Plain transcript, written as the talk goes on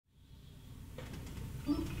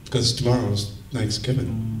because tomorrow's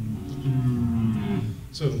Thanksgiving.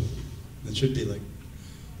 So it should be like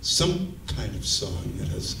some kind of song that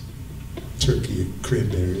has turkey and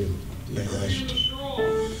cranberry and mashed.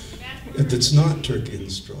 If it's not turkey in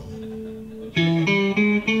the straw.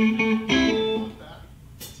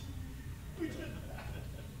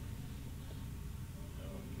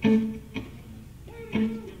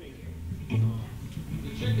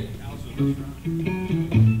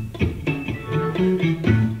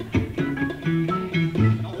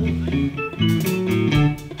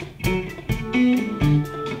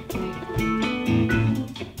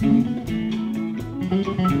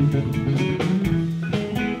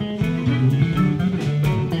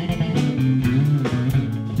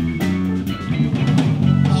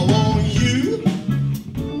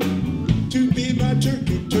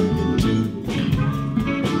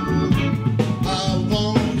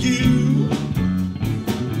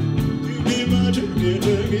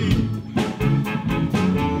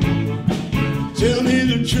 Tell me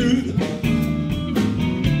the truth,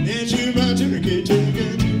 ain't you my turkey,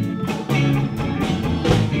 turkey, too?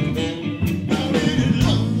 I really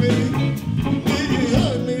love me, will you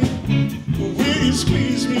hug me, will you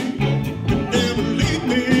squeeze me, and never leave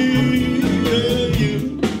me, yeah, you,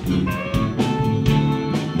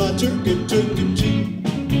 my turkey, turkey, too.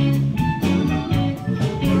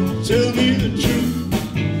 Tell me the truth,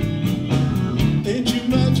 ain't you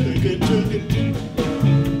my turkey, turkey, too?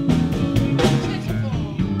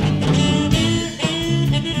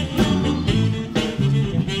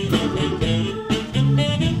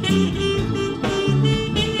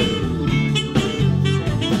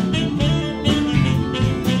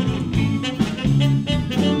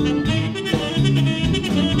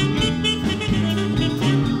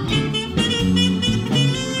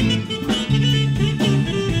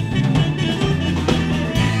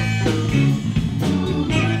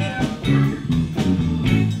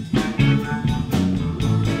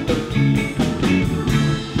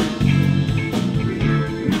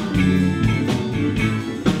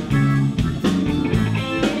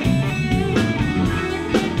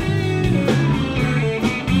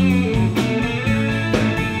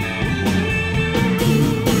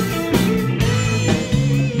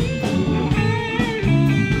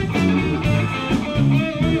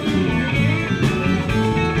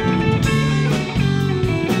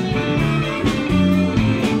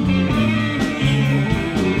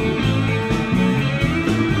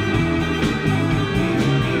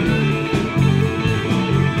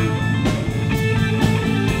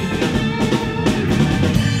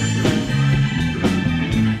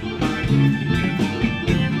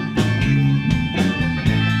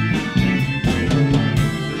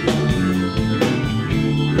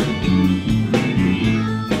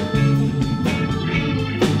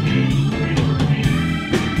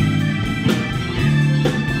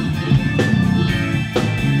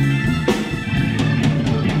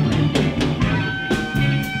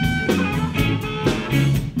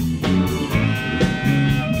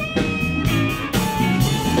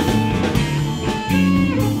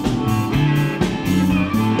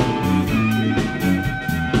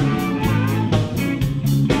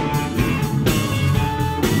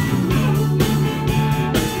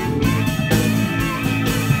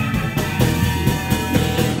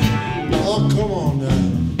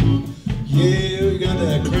 Yeah, we got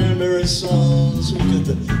that cranberry sauce, we got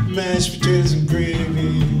the mashed potatoes and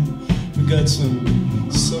gravy, we got some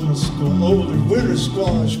summer squash, winter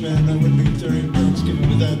squash, man, that wouldn't be Thanksgiving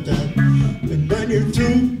without that. And when you're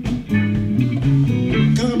through,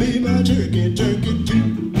 come be my turkey, turkey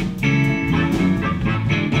too.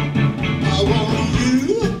 I want you,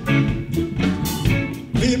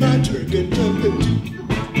 be my turkey, turkey too.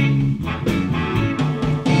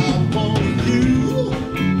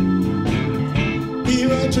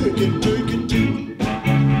 Turkey, turkey, too.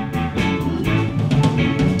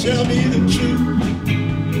 Tell me the truth,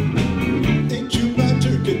 ain't you my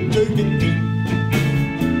turkey, turkey, too?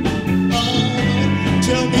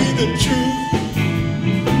 Tell me the truth,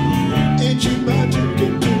 ain't you my turkey,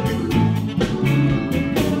 turkey, too?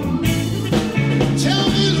 Tell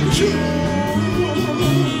me the truth,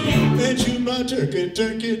 ain't you my turkey,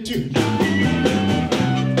 turkey, too?